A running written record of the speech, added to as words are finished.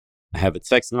I have a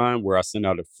text line where I send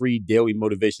out a free daily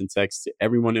motivation text to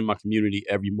everyone in my community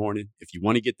every morning. If you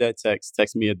want to get that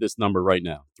text me at this number right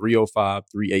now,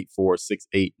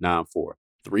 305-384-6894.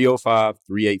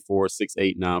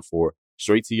 305-384-6894.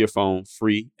 Straight to your phone,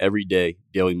 free, every day,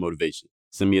 daily motivation.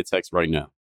 Send me a text right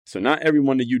now. So not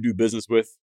everyone that you do business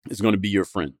with is going to be your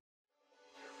friend.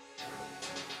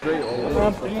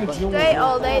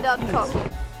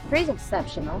 DreAllDay.com. Dre's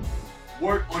exceptional.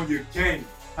 Work on your game.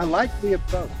 I like the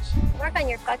approach. Work on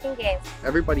your fucking game.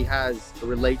 Everybody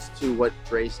relates to what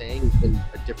Dre's saying in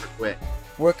a different way.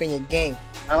 Work on your game.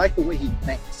 I like the way he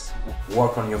thinks.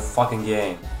 Work on your fucking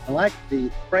game. I like the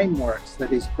frameworks that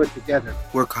he's put together.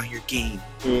 Work on your game.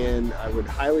 And I would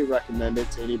highly recommend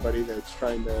it to anybody that's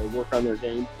trying to work on their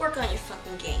game. Work on your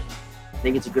fucking game. I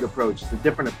think it's a good approach. It's a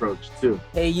different approach, too.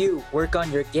 Hey, you, work on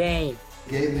your game.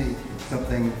 Gave me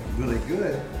something really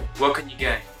good. Work on your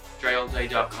game.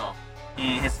 DreAllDay.com.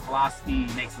 And his philosophy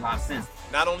makes a lot of sense.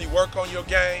 Not only work on your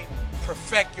game,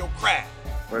 perfect your craft.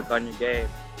 Work on your game.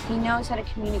 He knows how to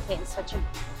communicate in such a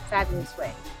fabulous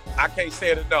way. I can't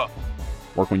say it enough.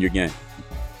 Work on your game.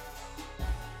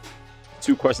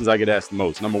 2 questions I get asked the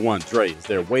most. Number 1, Dre, is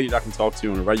there a way that I can talk to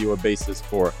you on a regular basis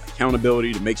for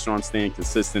accountability, to make sure I'm staying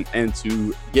consistent, and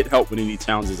to get help with any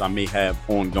challenges I may have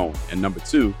ongoing? And number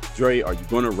 2, Dre, are you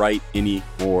going to write any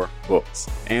more books?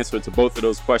 Answer to both of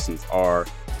those questions are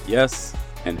yes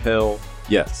and hell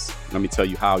yes. Let me tell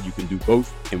you how you can do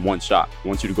both in one shot. I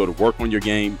want you to go to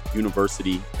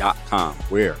workonyourgameuniversity.com,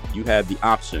 where you have the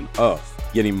option of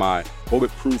getting my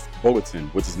Bulletproof Bulletin,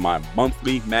 which is my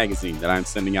monthly magazine that I'm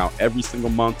sending out every single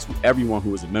month to everyone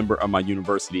who is a member of my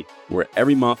university, where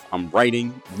every month I'm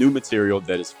writing new material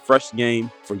that is fresh game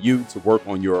for you to work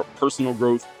on your personal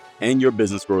growth and your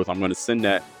business growth. I'm going to send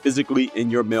that physically in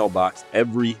your mailbox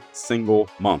every single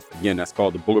month. Again, that's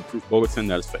called the Bulletproof Bulletin.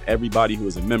 That is for everybody who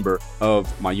is a member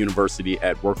of my university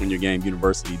at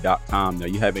workonyourgameuniversity.com. Now,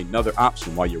 you have another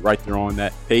option while you're right there on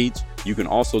that page. You can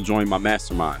also join my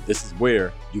mastermind. This is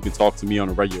where you can talk to me on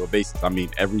a regular basis. I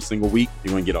mean, every single week,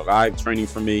 you're going to get a live training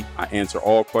from me. I answer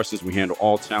all questions. We handle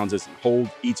all challenges and hold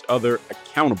each other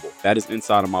accountable. That is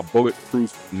inside of my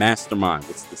Bulletproof Mastermind,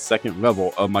 which is the second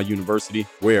level of my university,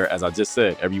 where, as I just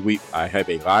said, every week I have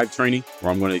a live training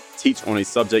where I'm going to teach on a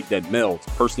subject that melds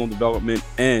personal development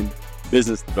and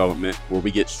business development, where we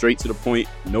get straight to the point,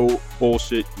 no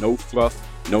bullshit, no fluff,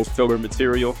 no filler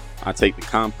material. I take the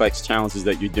complex challenges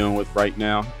that you're dealing with right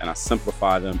now and I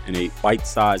simplify them in a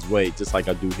bite-sized way, just like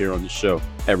I do here on the show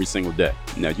every single day.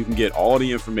 Now, you can get all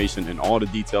the information and all the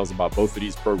details about both of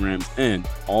these programs and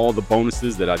all the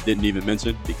bonuses that I didn't even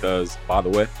mention, because, by the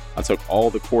way, I took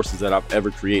all the courses that I've ever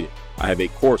created. I have a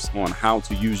course on how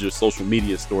to use your social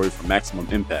media story for maximum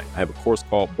impact. I have a course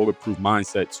called Bulletproof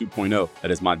Mindset 2.0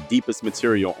 that is my deepest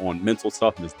material on mental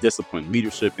toughness, discipline,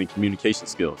 leadership, and communication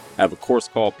skills. I have a course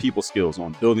called People Skills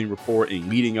on building rapport and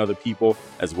leading other people,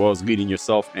 as well as leading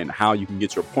yourself, and how you can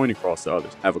get your point across to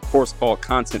others. I have a course called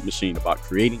Content Machine about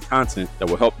creating content that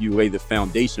will help you lay the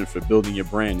foundation for building your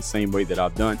brand the same way that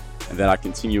I've done and that I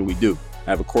continually do. I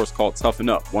have a course called Toughen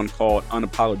Up, one called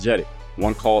Unapologetic,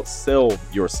 one called Sell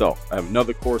Yourself. I have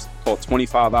another course called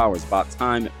 25 Hours about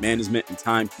time management and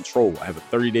time control. I have a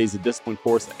 30 Days of Discipline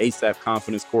course, an ASAP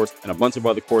Confidence course, and a bunch of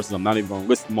other courses. I'm not even going to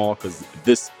list them all because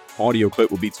this audio clip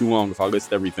will be too long if I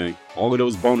list everything. All of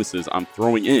those bonuses I'm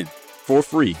throwing in for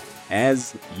free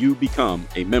as you become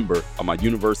a member of my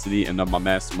university and of my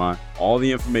mastermind. All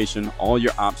the information, all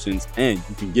your options, and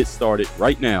you can get started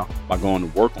right now by going to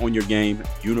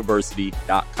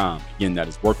workonyourgameuniversity.com. Again, that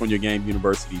is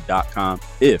workonyourgameuniversity.com.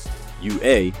 If you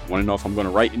want to know if I'm going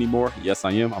to write anymore, yes,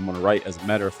 I am. I'm going to write. As a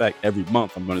matter of fact, every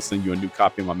month I'm going to send you a new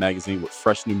copy of my magazine with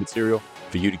fresh new material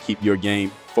for you to keep your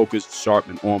game focused, sharp,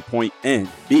 and on point. And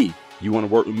B, you want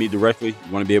to work with me directly,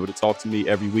 you want to be able to talk to me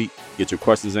every week, get your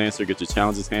questions answered, get your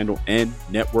challenges handled, and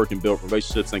network and build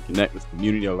relationships and connect with a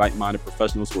community of like-minded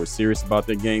professionals who are serious about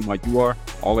their game like you are.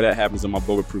 All of that happens in my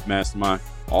Bulletproof Mastermind.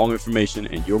 All information,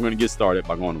 and you're going to get started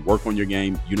by going to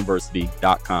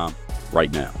workonyourgameuniversity.com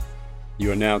right now.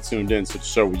 You are now tuned in to the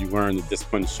show where you learn the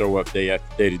discipline to show up day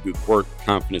after day, to do the work,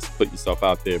 confidence to put yourself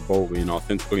out there boldly and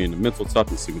authentically, and the mental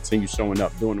toughness to continue showing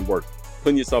up, doing the work,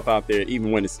 putting yourself out there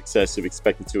even when the success you've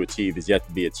expected to achieve is yet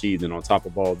to be achieved. And on top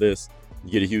of all this,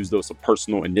 you get a huge dose of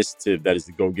personal initiative that is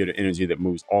the go-getter energy that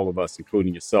moves all of us,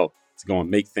 including yourself, to go and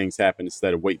make things happen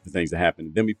instead of waiting for things to happen.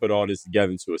 And then we put all this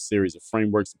together into a series of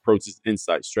frameworks, approaches,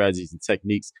 insights, strategies, and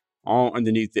techniques, all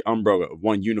underneath the umbrella of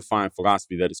one unifying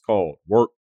philosophy that is called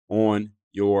Work on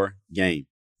Your Game.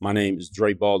 My name is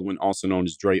Dre Baldwin, also known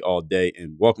as Dre All Day,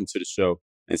 and welcome to the show.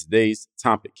 And today's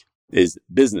topic is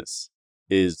business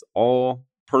is all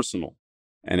personal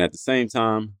and at the same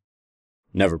time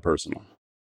never personal.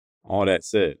 All that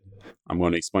said, I'm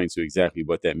going to explain to you exactly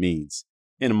what that means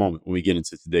in a moment when we get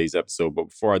into today's episode. But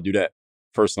before I do that,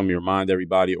 first let me remind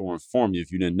everybody or inform you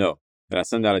if you didn't know that I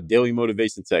send out a daily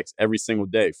motivation text every single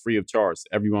day, free of charge, to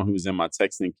everyone who's in my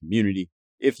texting community.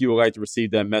 If you would like to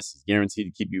receive that message, guaranteed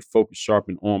to keep you focused, sharp,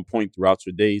 and on point throughout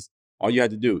your days, all you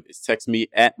have to do is text me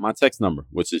at my text number,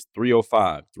 which is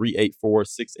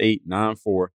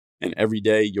 305-384-6894. And every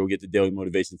day you'll get the daily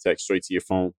motivation text straight to your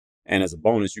phone. And as a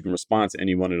bonus, you can respond to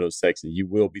any one of those texts and you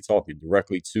will be talking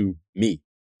directly to me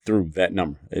through that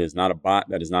number. It is not a bot.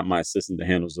 That is not my assistant that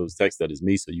handles those texts. That is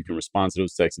me. So you can respond to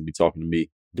those texts and be talking to me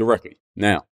directly.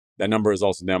 Now, that number is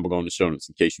also down below in the show notes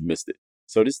in case you missed it.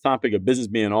 So this topic of business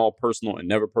being all personal and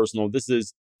never personal, this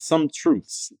is some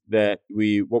truths that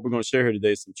what we're going to share here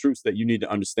today is some truths that you need to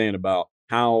understand about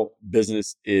how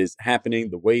business is happening,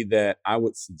 the way that I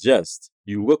would suggest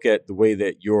you look at the way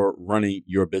that you're running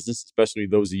your business, especially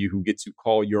those of you who get to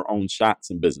call your own shots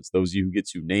in business, those of you who get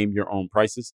to name your own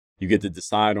prices. You get to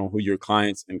decide on who your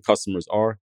clients and customers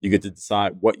are. You get to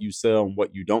decide what you sell and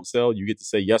what you don't sell. You get to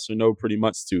say yes or no pretty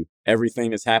much to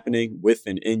everything that's happening with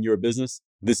and in your business.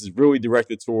 This is really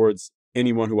directed towards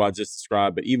anyone who I just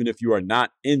described. But even if you are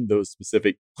not in those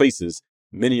specific places,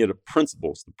 many of the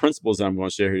principles that I'm going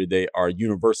to share here today are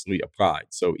universally applied.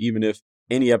 So even if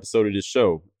any episode of this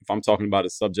show, if I'm talking about a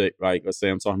subject, like let's say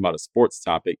I'm talking about a sports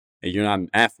topic and you're not an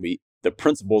athlete, the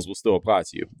principles will still apply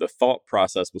to you. The thought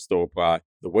process will still apply.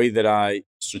 The way that I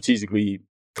strategically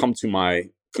come to my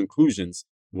conclusions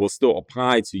will still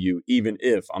apply to you, even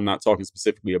if I'm not talking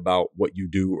specifically about what you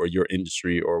do or your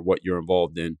industry or what you're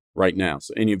involved in right now.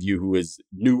 So any of you who is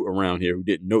new around here who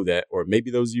didn't know that, or maybe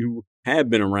those of you who have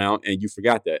been around and you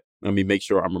forgot that, let me make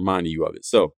sure I'm reminding you of it.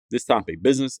 So this topic,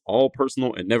 business, all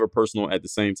personal and never personal at the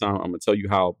same time. I'm going to tell you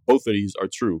how both of these are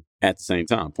true at the same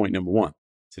time. Point number one.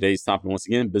 Today's topic, once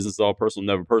again, business is all personal,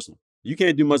 never personal. You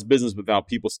can't do much business without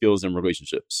people skills and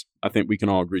relationships. I think we can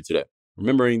all agree to that.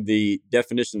 Remembering the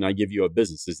definition I give you of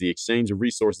business is the exchange of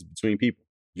resources between people.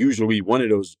 Usually one of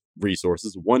those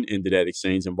resources, one end of that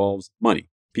exchange involves money.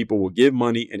 People will give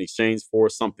money in exchange for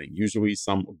something, usually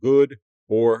some good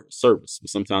or service.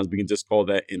 But sometimes we can just call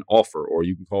that an offer, or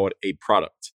you can call it a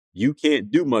product. You can't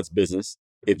do much business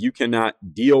if you cannot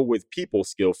deal with people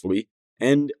skillfully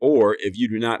and or if you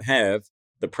do not have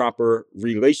the proper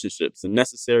relationships, the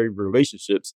necessary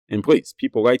relationships in place.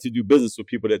 People like to do business with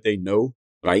people that they know,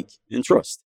 like, and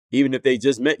trust. Even if they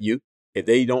just met you, if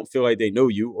they don't feel like they know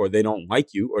you or they don't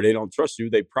like you or they don't trust you,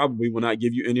 they probably will not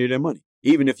give you any of their money.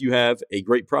 Even if you have a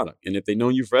great product. And if they know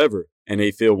you forever and they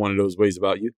feel one of those ways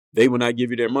about you, they will not give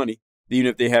you their money, even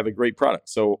if they have a great product.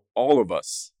 So all of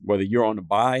us, whether you're on the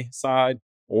buy side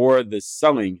or the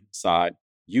selling side,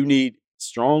 you need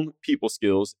strong people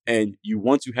skills and you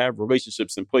want to have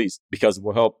relationships in place because it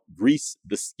will help grease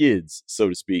the skids, so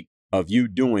to speak, of you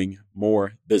doing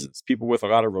more business. People with a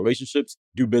lot of relationships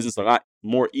do business a lot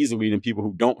more easily than people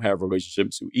who don't have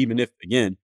relationships, who even if,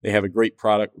 again, they have a great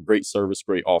product, great service,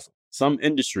 great offer. Some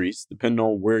industries, depending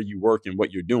on where you work and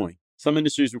what you're doing, some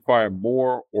industries require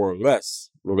more or less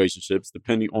relationships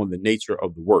depending on the nature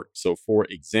of the work. So for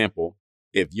example,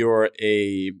 if you're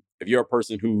a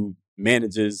person who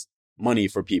manages money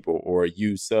for people, or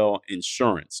you sell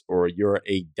insurance, or you're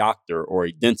a doctor or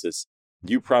a dentist,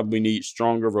 you probably need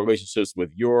stronger relationships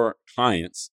with your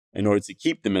clients in order to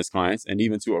keep them as clients and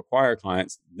even to acquire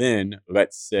clients than,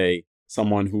 let's say,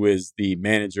 someone who is the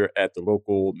manager at the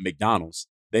local McDonald's.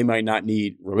 They might not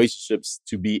need relationships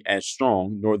to be as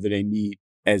strong, nor do they need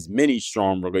as many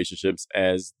strong relationships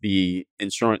as the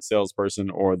insurance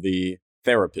salesperson or the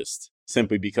therapist,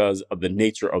 simply because of the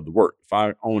nature of the work. If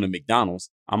I own a McDonald's,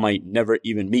 I might never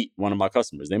even meet one of my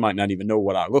customers. They might not even know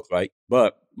what I look like,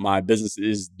 but my business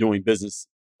is doing business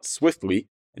swiftly.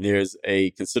 And there's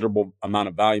a considerable amount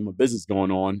of volume of business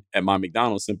going on at my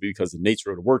McDonald's simply because the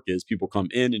nature of the work is people come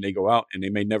in and they go out and they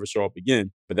may never show up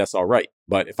again, but that's all right.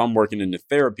 But if I'm working in the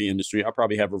therapy industry, I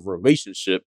probably have a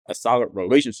solid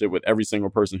relationship with every single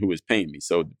person who is paying me.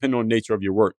 So depending on the nature of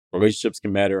your work, relationships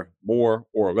can matter more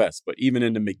or less. But even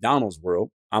in the McDonald's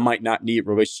world, I might not need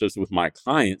relationships with my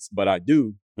clients, but I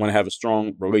do want to have a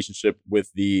strong relationship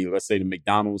with let's say the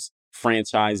McDonald's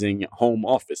franchising home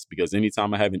office, because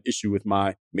anytime I have an issue with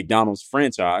my McDonald's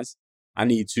franchise, I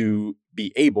need to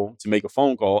be able to make a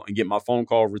phone call and get my phone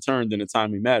call returned in a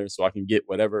timely manner so I can get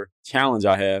whatever challenge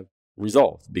I have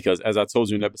resolved. Because as I told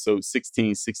you in episode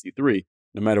 1663,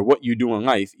 no matter what you do in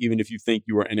life, even if you think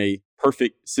you are in a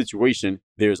perfect situation,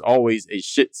 there's always a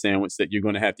shit sandwich that you're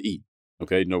going to have to eat.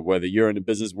 Okay, whether you're in a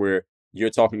business where you're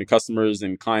talking to customers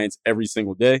and clients every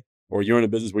single day, or you're in a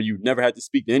business where you've never had to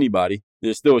speak to anybody,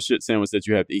 there's still a shit sandwich that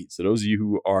you have to eat. So those of you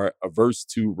who are averse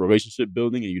to relationship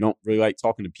building and you don't really like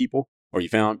talking to people, or you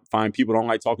find people don't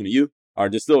like talking to you,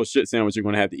 there's still a shit sandwich you're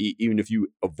going to have to eat, even if you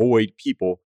avoid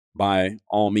people by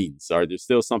all means. There's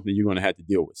still something you're going to have to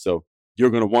deal with. So you're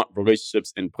going to want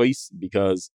relationships in place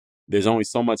because there's only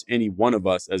so much any one of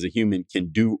us as a human can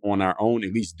do on our own,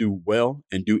 at least do well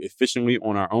and do efficiently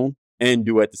on our own and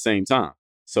do at the same time.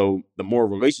 So the more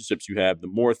relationships you have, the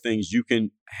more things you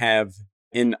can have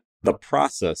in the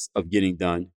process of getting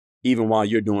done, even while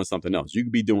you're doing something else. You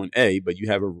could be doing A, but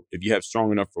if you have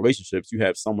strong enough relationships, you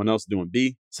have someone else doing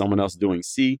B, someone else doing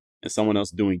C, and someone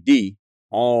else doing D,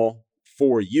 all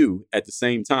for you at the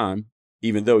same time.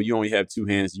 Even though you only have two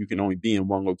hands, you can only be in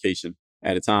one location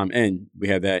at a time. And we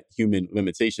have that human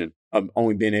limitation of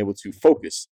only being able to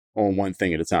focus on one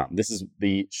thing at a time. This is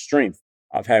the strength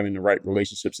of having the right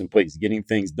relationships in place, getting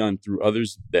things done through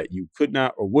others that you could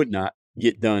not or would not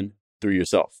get done through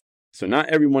yourself. So not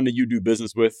everyone that you do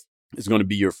business with is going to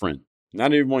be your friend.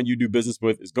 Not everyone you do business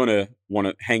with is going to want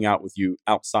to hang out with you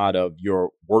outside of your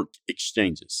work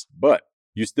exchanges, but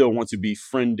you still want to be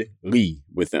friendly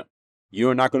with them.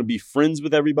 You're not going to be friends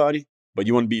with everybody, but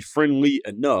you want to be friendly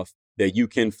enough that you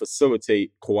can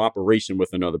facilitate cooperation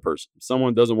with another person. If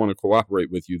someone doesn't want to cooperate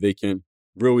with you, they can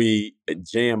really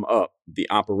jam up the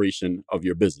operation of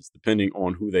your business, depending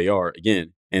on who they are,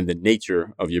 again, and the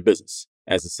nature of your business.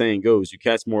 As the saying goes, you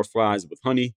catch more flies with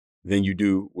honey than you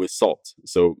do with salt.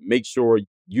 So make sure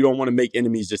you don't want to make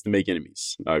enemies just to make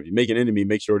enemies. If you make an enemy,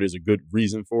 make sure there's a good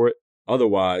reason for it.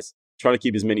 Otherwise, try to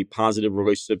keep as many positive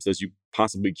relationships as you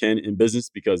possibly can in business,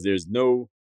 because there's no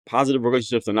positive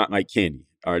relationships are not like candy.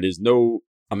 All right. There's no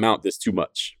amount that's too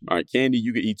much. All right. Candy,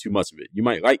 you could eat too much of it. You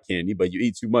might like candy, but you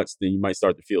eat too much, then you might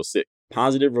start to feel sick.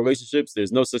 Positive relationships,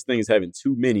 there's no such thing as having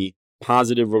too many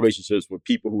positive relationships with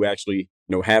people who actually,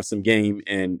 have some game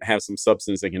and have some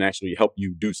substance that can actually help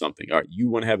you do something. All right. You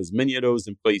want to have as many of those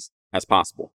in place as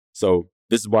possible. So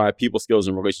this is why people skills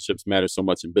and relationships matter so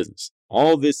much in business.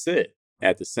 All this said,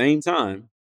 at the same time,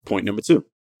 point number 2,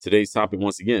 today's topic,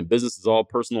 once again, business is all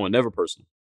personal and never personal.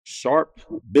 Sharp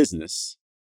business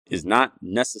is not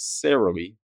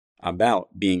necessarily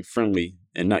about being friendly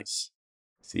and nice.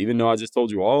 So even though I just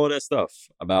told you all of that stuff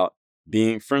about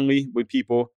being friendly with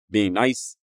people, being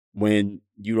nice when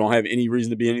you don't have any reason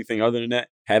to be anything other than that,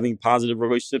 having positive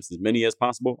relationships, as many as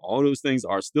possible, all those things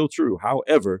are still true.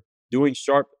 However, doing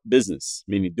sharp business,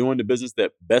 meaning doing the business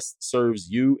that best serves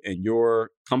you and your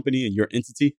company and your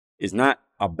entity, is not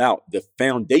about, the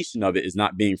foundation of it is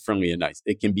not being friendly and nice.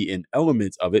 It can be an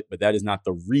element of it, but that is not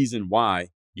the reason why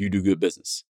you do good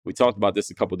business. We talked about this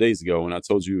a couple of days ago when I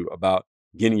told you about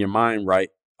getting your mind right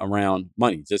around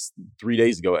money. Just 3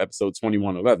 days ago, episode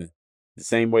 2111. The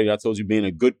same way that I told you being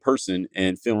a good person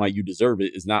and feeling like you deserve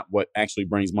it is not what actually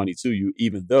brings money to you,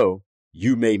 even though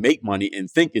you may make money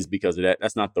and think it's because of that.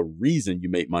 That's not the reason you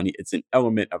make money. It's an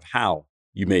element of how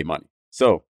you made money.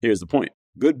 So here's the point.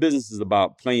 Good business is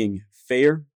about playing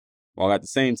fair while at the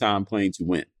same time playing to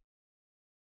win.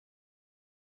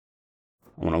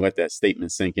 I want to let that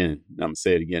statement sink in. I'm going to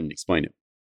say it again and explain it.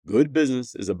 Good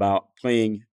business is about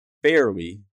playing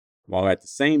fairly while at the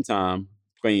same time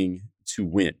playing to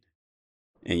win.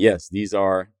 And yes, these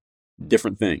are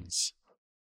different things.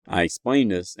 I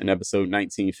explained this in episode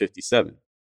 1957,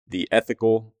 the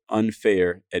ethical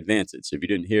unfair advantage. If you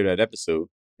didn't hear that episode,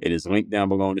 it is linked down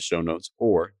below in the show notes,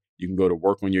 or you can go to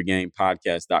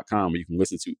workonyourgamepodcast.com where you can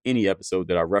listen to any episode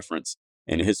that I reference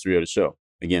in the history of the show.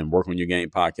 Again,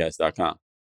 workonyourgamepodcast.com.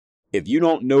 If you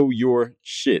don't know your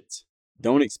shit,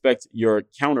 don't expect your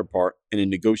counterpart in a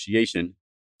negotiation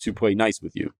to play nice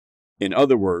with you. In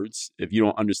other words, if you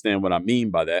don't understand what I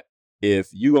mean by that, if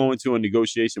you go into a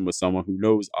negotiation with someone who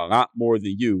knows a lot more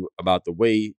than you about the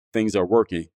way things are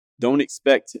working, don't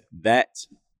expect that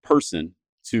person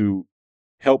to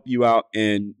help you out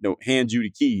and hand you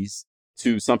the keys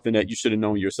to something that you should have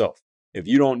known yourself. If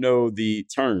you don't know the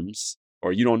terms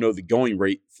or you don't know the going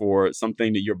rate for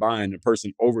something that you're buying, the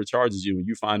person overcharges you and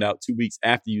you find out 2 weeks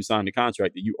after you sign the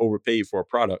contract that you overpaid for a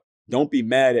product, don't be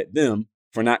mad at them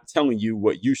for not telling you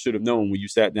what you should have known when you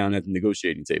sat down at the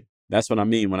negotiating table. That's what I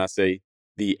mean when I say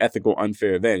the ethical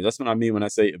unfair advantage. That's what I mean when I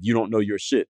say if you don't know your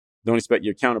shit, don't expect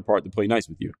your counterpart to play nice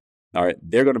with you. All right.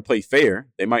 They're going to play fair.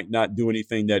 They might not do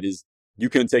anything that is, you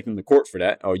couldn't take them to court for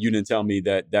that. Or you didn't tell me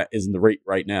that that isn't the rate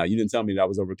right now. You didn't tell me that I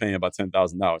was overpaying about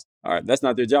 $10,000. All right. That's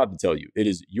not their job to tell you. It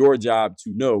is your job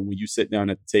to know when you sit down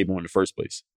at the table in the first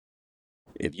place.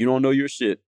 If you don't know your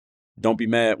shit, don't be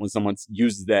mad when someone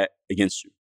uses that against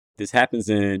you. This happens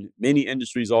in many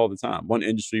industries all the time. One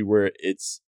industry where it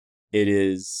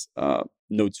is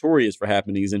notorious for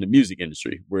happening is in the music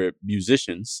industry, where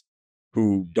musicians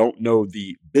who don't know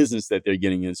the business that they're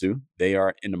getting into, they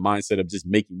are in the mindset of just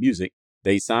making music.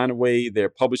 They sign away their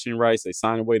publishing rights, they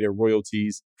sign away their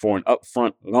royalties for an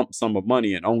upfront lump sum of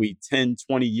money. And only 10,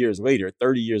 20 years later,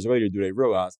 30 years later, do they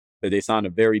realize that they signed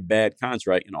a very bad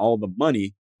contract, and all the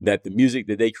money that the music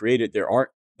that they created, their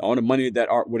art, all the money that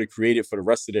art would have created for the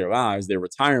rest of their lives, their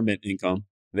retirement income,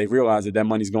 they realize that that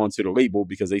money's going to the label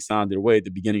because they signed it away at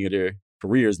the beginning of their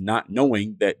careers, not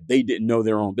knowing that they didn't know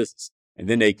their own business. And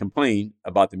then they complain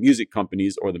about the music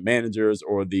companies or the managers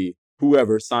or the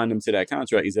whoever signed them to that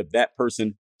contract as if that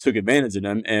person took advantage of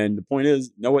them. And the point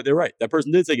is, know what? They're right. That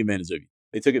person did take advantage of you.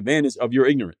 They took advantage of your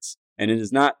ignorance. And it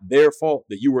is not their fault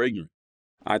that you were ignorant.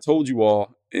 I told you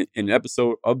all in an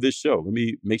episode of this show, let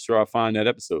me make sure I find that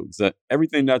episode, because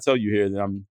everything that I tell you here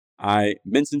that I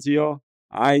mentioned to y'all,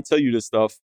 I tell you this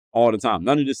stuff all the time.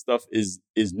 None of this stuff is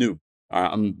new.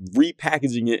 I'm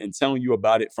repackaging it and telling you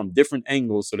about it from different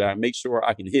angles so that I make sure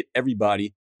I can hit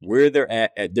everybody where they're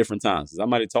at different times. Because I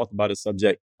might have talked about a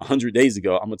subject 100 days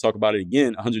ago. I'm going to talk about it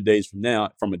again 100 days from now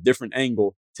from a different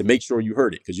angle to make sure you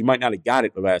heard it. Because you might not have got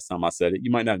it the last time I said it.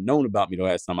 You might not have known about me the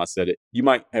last time I said it. You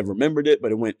might have remembered it,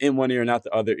 but it went in one ear and out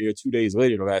the other ear 2 days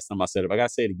later the last time I said it. If I got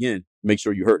to say it again, make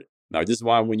sure you heard it. Now, this is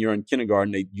why when you're in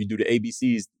kindergarten, you do the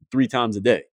ABCs 3 times a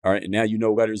day. All right. And now you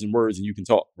know letters and words and you can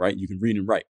talk, right? You can read and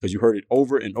write because you heard it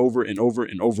over and over and over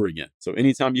and over again. So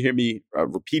anytime you hear me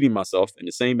repeating myself in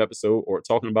the same episode or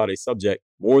talking about a subject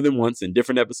more than once in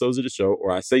different episodes of the show,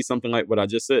 or I say something like what I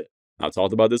just said, I've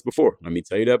talked about this before. Let me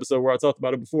tell you the episode where I talked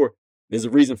about it before. There's a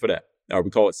reason for that. We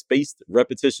call it spaced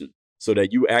repetition so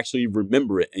that you actually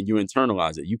remember it and you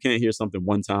internalize it. You can't hear something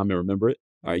one time and remember it.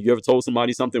 All right. You ever told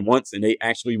somebody something once and they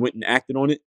actually went and acted on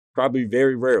it? Probably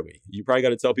very rarely. You probably got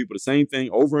to tell people the same thing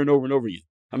over and over and over again.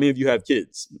 How many of you have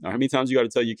kids? How many times you got to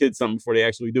tell your kids something before they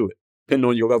actually do it? Depending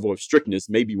on your level of strictness,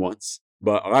 maybe once.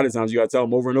 But a lot of times you got to tell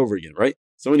them over and over again, right?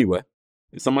 So anyway,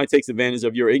 if somebody takes advantage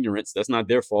of your ignorance, that's not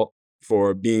their fault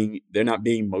for they're not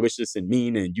being malicious and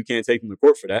mean, and you can't take them to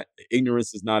court for that.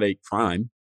 Ignorance is not a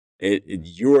crime.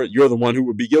 You're the one who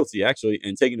would be guilty, actually,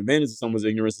 and taking advantage of someone's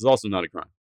ignorance is also not a crime.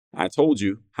 I told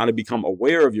you how to become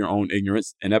aware of your own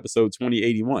ignorance in episode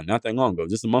 2081, not that long ago,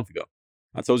 just a month ago.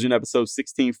 I told you in episode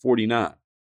 1649,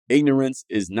 ignorance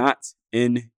is not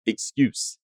an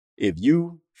excuse. If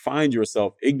you find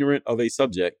yourself ignorant of a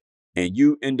subject and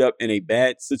you end up in a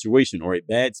bad situation or a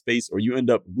bad space, or you end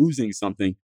up losing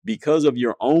something because of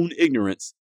your own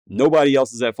ignorance, nobody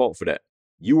else is at fault for that.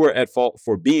 You are at fault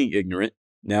for being ignorant.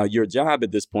 Now, your job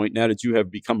at this point, now that you have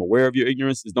become aware of your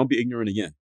ignorance, is don't be ignorant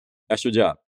again. That's your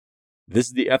job. This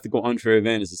is the ethical unfair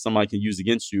advantage that somebody can use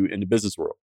against you in the business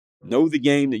world. Know the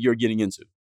game that you're getting into.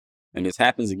 And this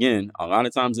happens again a lot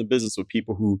of times in business with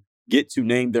people who get to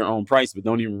name their own price but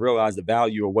don't even realize the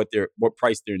value of what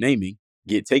price they're naming,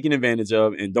 get taken advantage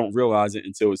of and don't realize it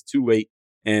until it's too late.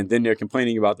 And then they're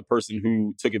complaining about the person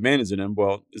who took advantage of them.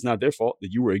 Well, it's not their fault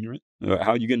that you were ignorant.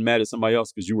 How are you getting mad at somebody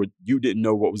else because you didn't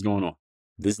know what was going on?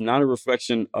 This is not a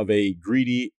reflection of a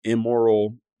greedy,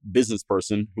 immoral business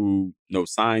person who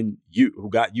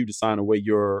got you to sign away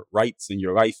your rights and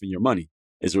your life and your money.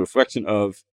 It's a reflection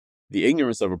of the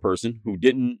ignorance of a person who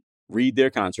didn't read their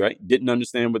contract, didn't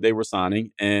understand what they were signing,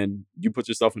 and you put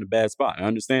yourself in a bad spot. I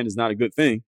understand it's not a good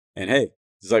thing. And hey,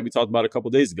 just like we talked about a couple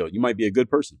of days ago, you might be a good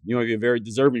person. You might be a very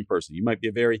deserving person. You might be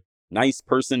a very nice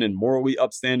person and morally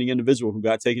upstanding individual who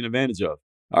got taken advantage of.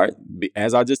 All right.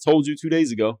 As I just told you 2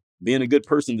 days ago, being a good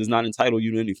person does not entitle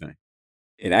you to anything.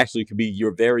 It actually could be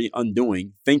your very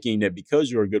undoing, thinking that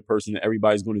because you're a good person, that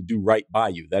everybody's going to do right by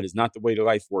you. That is not the way the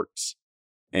life works.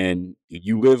 And if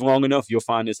you live long enough, you'll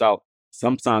find this out.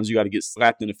 Sometimes you got to get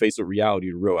slapped in the face with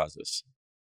reality to realize this.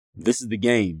 This is the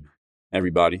game,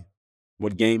 everybody.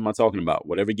 What game am I talking about?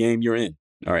 Whatever game you're in.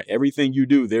 All right. Everything you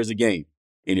do, there's a game.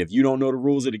 And if you don't know the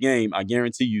rules of the game, I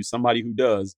guarantee you somebody who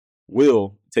does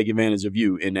will take advantage of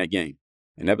you in that game.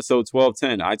 In episode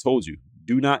 1210, I told you,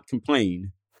 do not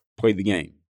complain. Play the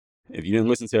game. If you didn't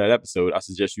listen to that episode, I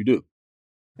suggest you do.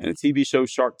 And the TV show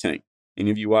Shark Tank.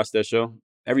 Any of you watch that show?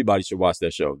 Everybody should watch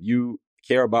that show. You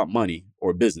care about money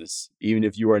or business, even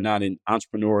if you are not an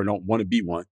entrepreneur or don't want to be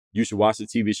one, you should watch the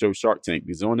TV show Shark Tank,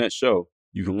 because on that show,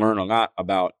 you can learn a lot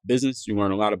about business. You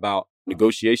learn a lot about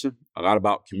negotiation, a lot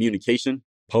about communication,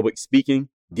 public speaking,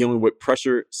 dealing with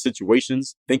pressure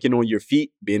situations, thinking on your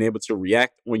feet, being able to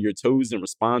react on your toes and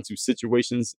respond to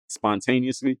situations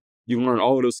spontaneously. You can learn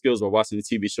all of those skills by watching the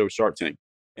TV show Shark Tank.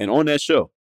 And on that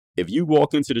show, if you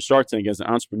walk into the Shark Tank as an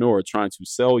entrepreneur trying to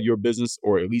sell your business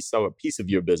or at least sell a piece of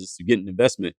your business to get an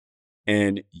investment,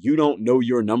 and you don't know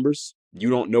your numbers, you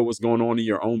don't know what's going on in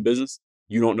your own business,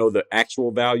 You don't know the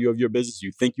actual value of your business.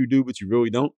 You think you do, but you really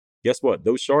don't. Guess what?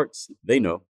 Those sharks, they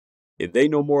know. If they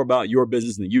know more about your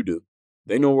business than you do,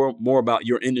 they know more about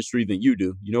your industry than you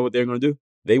do, you know what they're going to do?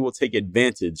 They will take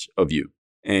advantage of you.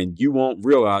 And you won't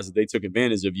realize that they took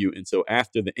advantage of you until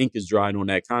after the ink is dried on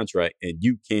that contract and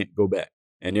you can't go back.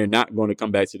 And they're not going to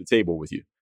come back to the table with you.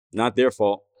 Not their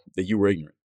fault that you were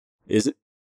ignorant. Is it?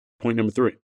 Point number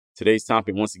 3. Today's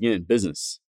topic, once again,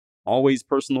 business. Always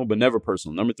personal, but never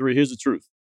personal. Number 3, here's the truth.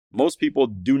 Most people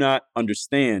do not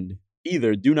understand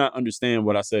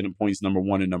what I said in points number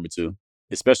 1 and number 2,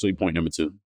 especially point number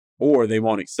 2, or they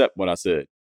won't accept what I said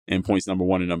in points number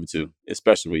 1 and number 2,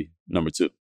 especially number 2.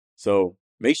 So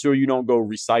make sure you don't go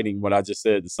reciting what I just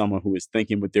said to someone who is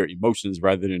thinking with their emotions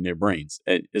rather than their brains.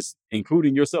 It's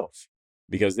including yourself,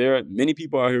 because there are many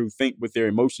people out here who think with their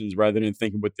emotions rather than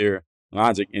thinking with their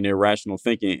logic and their rational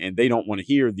thinking, and they don't want to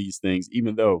hear these things,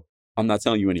 even though I'm not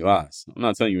telling you any lies. I'm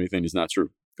not telling you anything that's not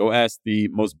true. Go ask the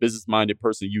most business-minded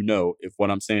person you know if what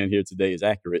I'm saying here today is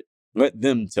accurate. Let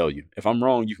them tell you. If I'm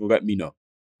wrong, you can let me know.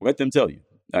 Let them tell you.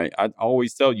 I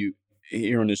always tell you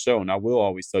here on the show, and I will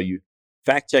always tell you,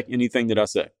 fact check anything that I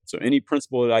say. So any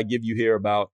principle that I give you here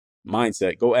about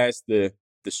mindset, go ask the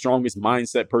strongest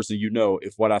mindset person you know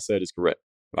if what I said is correct.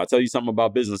 If I tell you something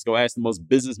about business, go ask the most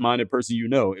business-minded person you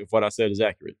know if what I said is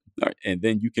accurate. All right. And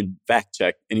then you can fact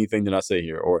check anything that I say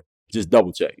here, or just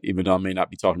double check, even though I may not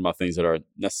be talking about things that are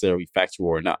necessarily factual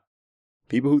or not.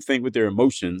 People who think with their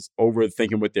emotions over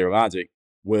thinking with their logic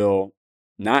will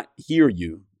not hear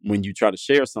you when you try to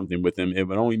share something with them. It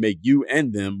would only make you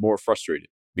and them more frustrated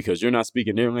because you're not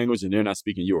speaking their language and they're not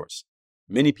speaking yours.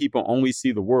 Many people only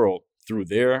see the world through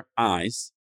their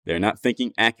eyes. They're not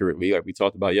thinking accurately, like we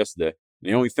talked about yesterday.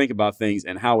 They only think about things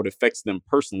and how it affects them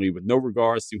personally with no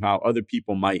regards to how other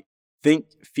people might think,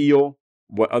 feel,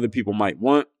 what other people might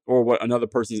want, or what another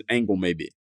person's angle may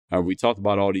be. We talked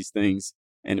about all these things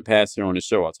in the past here on the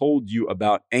show. I told you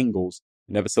about angles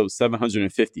in episode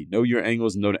 750. Know your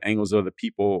angles and know the angles of the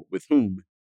people with whom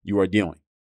you are dealing.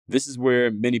 This is where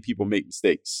many people make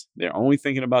mistakes. They're only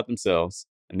thinking about themselves,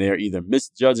 and they are either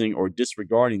misjudging or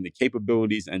disregarding the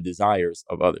capabilities and desires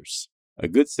of others. A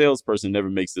good salesperson never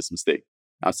makes this mistake.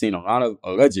 I've seen a lot of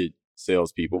alleged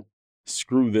salespeople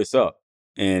screw this up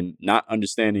and not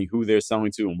understanding who they're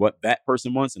selling to and what that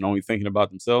person wants and only thinking about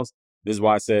themselves. This is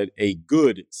why I said a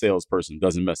good salesperson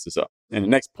doesn't mess this up. And the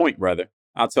next point,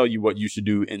 I'll tell you what you should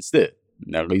do instead.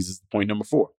 And that leads us to point number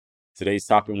 4. Today's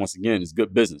topic, once again, is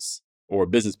good business, or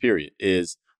business period,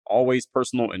 is always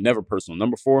personal and never personal.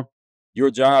 Number 4,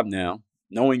 your job now,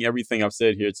 knowing everything I've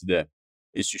said here today,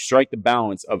 is to strike the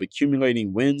balance of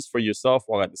accumulating wins for yourself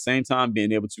while at the same time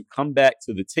being able to come back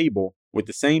to the table with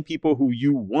the same people who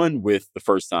you won with the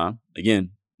first time.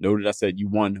 Again, note that I said you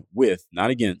won with, not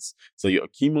against. So you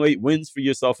accumulate wins for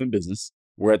yourself in business,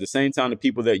 where at the same time, the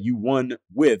people that you won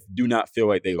with do not feel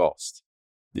like they lost.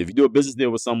 If you do a business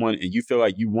deal with someone and you feel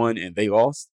like you won and they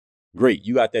lost, great,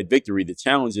 you got that victory. The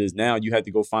challenge is now you have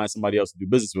to go find somebody else to do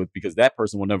business with, because that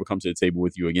person will never come to the table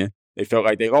with you again. They felt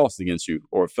like they lost against you,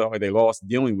 or felt like they lost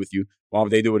dealing with you. Why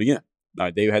would they do it again?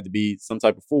 They had to be some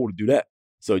type of fool to do that.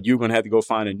 So you're going to have to go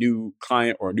find a new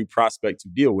client or a new prospect to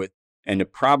deal with. And the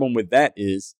problem with that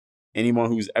is,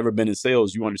 anyone who's ever been in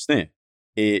sales, you understand,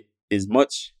 it is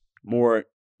much more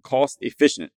cost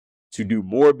efficient to do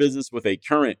more business with a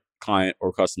current client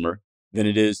or customer than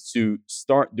it is to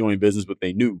start doing business with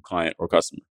a new client or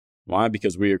customer. Why?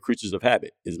 Because we are creatures of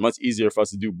habit. It's much easier for us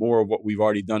to do more of what we've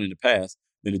already done in the past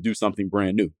than to do something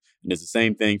brand new. And it's the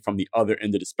same thing from the other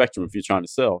end of the spectrum. If you're trying to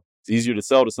sell, it's easier to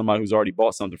sell to somebody who's already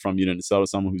bought something from you than to sell to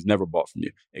someone who's never bought from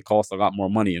you. It costs a lot more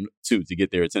money to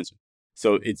get their attention.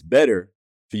 So it's better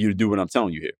for you to do what I'm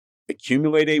telling you here.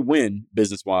 Accumulate a win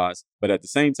business-wise, but at the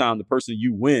same time, the person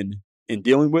you win in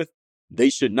dealing with, they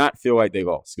should not feel like they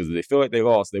lost, because if they feel like they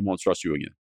lost, they won't trust you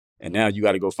again. And now you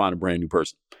got to go find a brand new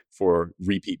person for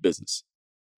repeat business.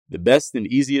 The best and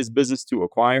easiest business to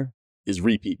acquire is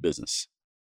repeat business.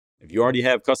 If you already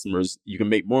have customers, you can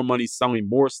make more money selling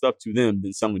more stuff to them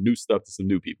than selling new stuff to some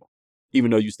new people,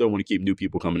 even though you still want to keep new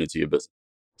people coming into your business.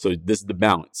 So this is the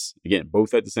balance. Again,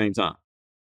 both at the same time.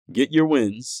 Get your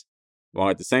wins, while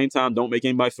at the same time, don't make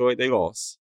anybody feel like they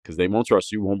lost, because they won't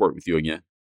trust you, won't work with you again.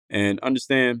 And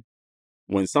understand,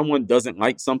 when someone doesn't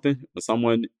like something, when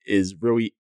someone is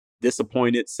really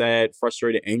disappointed, sad,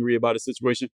 frustrated, angry about a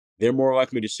situation, they're more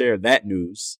likely to share that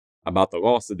news about the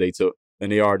loss that they took than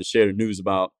they are to share the news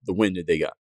about the win that they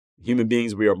got. Human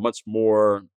beings, we are much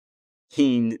more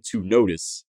keen to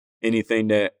notice anything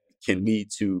that can lead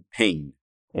to pain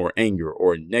or anger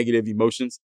or negative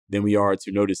emotions than we are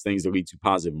to notice things that lead to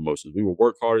positive emotions. We will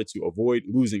work harder to avoid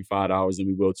losing $5 than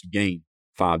we will to gain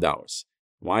 $5.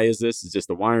 Why is this? It's just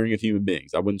the wiring of human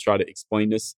beings. I wouldn't try to explain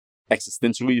this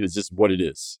existentially. It's just what it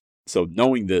is. So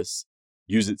knowing this,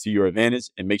 use it to your advantage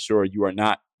and make sure you are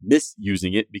not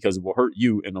misusing it because it will hurt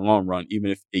you in the long run, even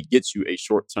if it gets you a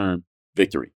short-term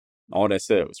victory. All that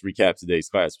said, let's recap today's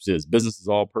class, which is business is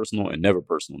all personal and never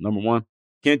personal. Number one,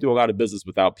 can't do a lot of business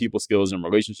without people skills and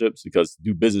relationships, because to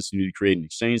do business, you need to create an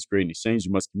exchange. Create an exchange,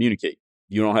 you must communicate.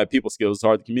 You don't have people skills, it's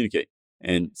hard to communicate.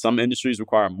 And some industries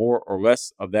require more or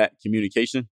less of that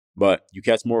communication, but you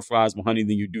catch more flies with honey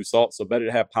than you do salt. So better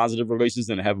to have positive relations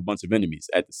than to have a bunch of enemies.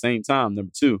 At the same time,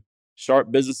 number two,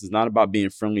 sharp business is not about being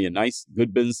friendly and nice.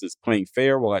 Good business is playing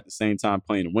fair while at the same time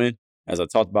playing to win. As I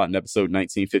talked about in episode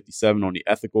 1957 on the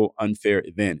ethical unfair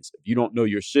advantage. If you don't know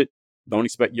your shit, don't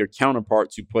expect your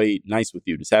counterpart to play nice with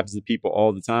you. This happens to people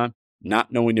all the time,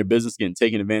 not knowing their business, getting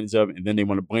taken advantage of, and then they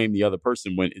want to blame the other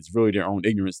person when it's really their own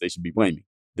ignorance they should be blaming.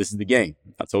 This is the game.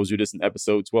 I told you this in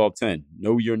episode 1210.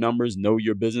 Know your numbers, know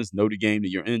your business, know the game that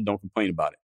you're in. Don't complain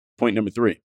about it. Point number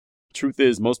three. Truth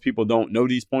is, most people don't know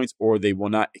these points or they will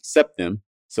not accept them.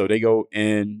 So they go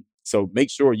and so make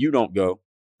sure you don't go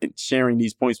and sharing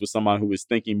these points with somebody who is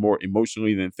thinking more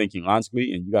emotionally than thinking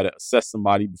logically. And you got to assess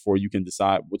somebody before you can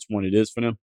decide which one it is for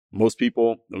them. Most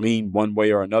people lean one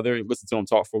way or another. Listen to them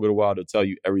talk for a little while. They'll tell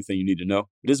you everything you need to know.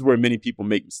 This is where many people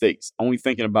make mistakes, only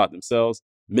thinking about themselves,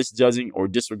 misjudging or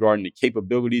disregarding the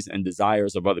capabilities and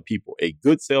desires of other people. A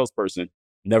good salesperson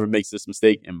never makes this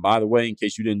mistake. And by the way, in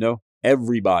case you didn't know,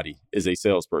 everybody is a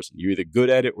salesperson. You're either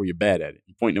good at it or you're bad at it.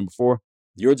 And point number four,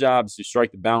 your job is to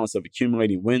strike the balance of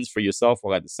accumulating wins for yourself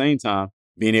while at the same time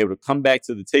being able to come back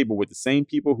to the table with the same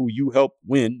people who you helped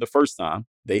win the first time.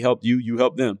 They helped you, you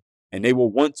helped them, and they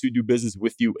will want to do business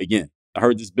with you again. I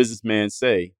heard this businessman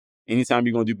say, anytime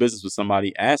you're going to do business with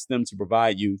somebody, ask them to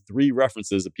provide you 3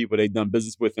 references of people they've done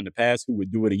business with in the past who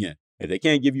would do it again. If they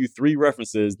can't give you 3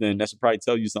 references, then that should probably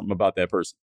tell you something about that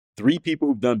person. 3 people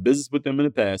who've done business with them in the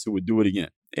past who would do it again.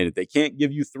 And if they can't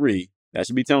give you 3, that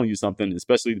should be telling you something,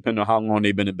 especially depending on how long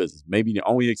they've been in business. Maybe the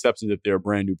only exception is if they're a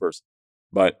brand new person.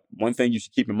 But one thing you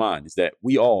should keep in mind is that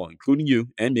we all, including you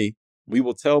and me, we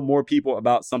will tell more people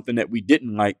about something that we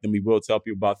didn't like than we will tell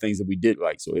people about things that we did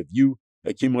like. So if you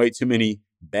accumulate too many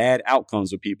bad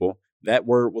outcomes with people, that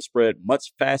word will spread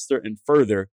much faster and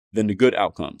further than the good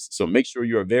outcomes. So make sure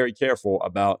you are very careful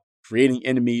about creating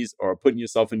enemies or putting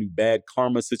yourself into bad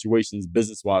karma situations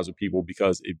business-wise with people,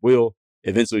 because it will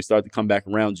eventually start to come back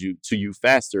around to you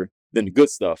faster than the good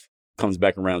stuff comes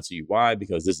back around to you. Why?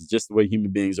 Because this is just the way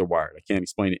human beings are wired. I can't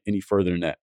explain it any further than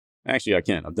that. Actually, I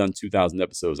can. I've done 2,000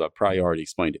 episodes. I've probably already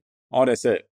explained it. All that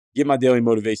said, get my daily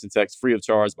motivation text free of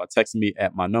charge by texting me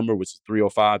at my number, which is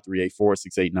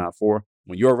 305-384-6894.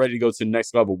 When you're ready to go to the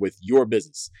next level with your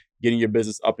business, getting your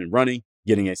business up and running,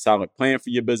 getting a solid plan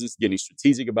for your business, getting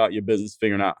strategic about your business,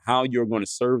 figuring out how you're going to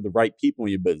serve the right people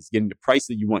in your business, getting the price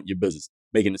that you want in your business,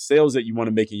 making the sales that you want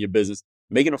to make in your business,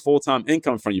 making a full-time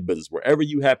income from your business. Wherever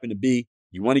you happen to be,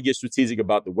 you want to get strategic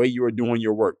about the way you are doing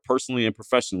your work personally and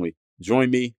professionally. Join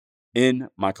me in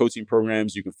my coaching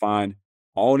programs. You can find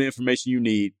all the information you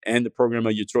need and the program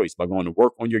of your choice by going to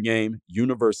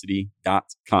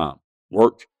workonyourgameuniversity.com.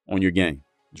 Work on your game.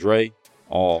 Dre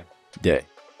all day.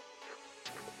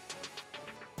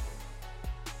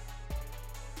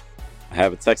 I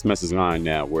have a text message line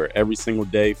now where every single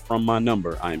day from my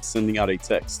number, I am sending out a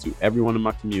text to everyone in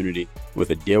my community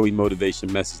with a daily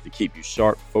motivation message to keep you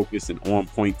sharp, focused, and on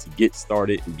point to get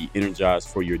started and be energized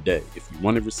for your day. If you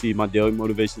want to receive my daily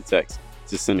motivation text,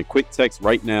 just send a quick text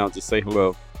right now to say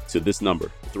hello to this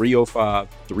number,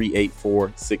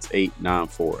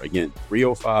 305-384-6894. Again,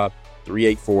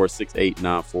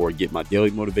 305-384-6894. Get my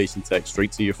daily motivation text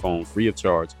straight to your phone, free of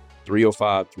charge,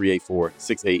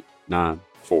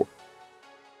 305-384-6894.